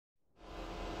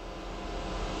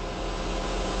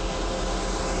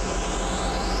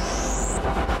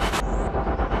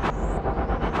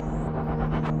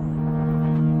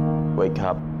wake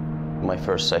up, my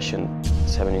first session,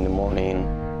 7 in the morning,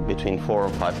 between 4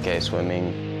 and 5K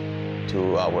swimming,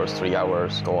 2 hours, 3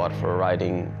 hours, go out for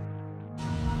riding.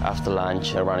 After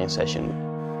lunch, a running session,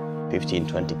 15,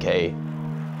 20K.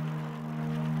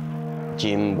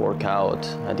 Gym, workout,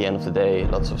 at the end of the day,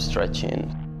 lots of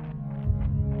stretching.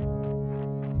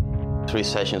 3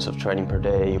 sessions of training per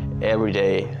day, every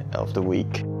day of the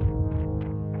week.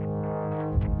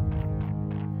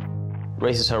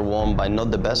 Races are won by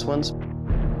not the best ones.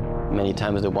 Many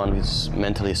times the one who's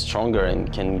mentally stronger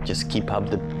and can just keep up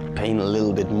the pain a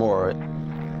little bit more.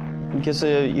 Because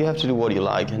you have to do what you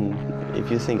like, and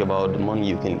if you think about the money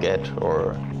you can get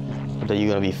or that you're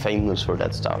gonna be famous for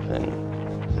that stuff, and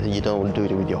you don't do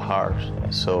it with your heart.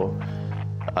 So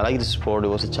I like the sport. It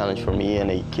was a challenge for me,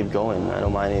 and I keep going. I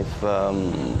don't mind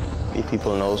if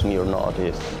people knows me or not,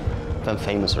 if I'm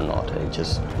famous or not. I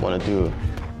just want to do it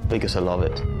because I love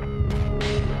it.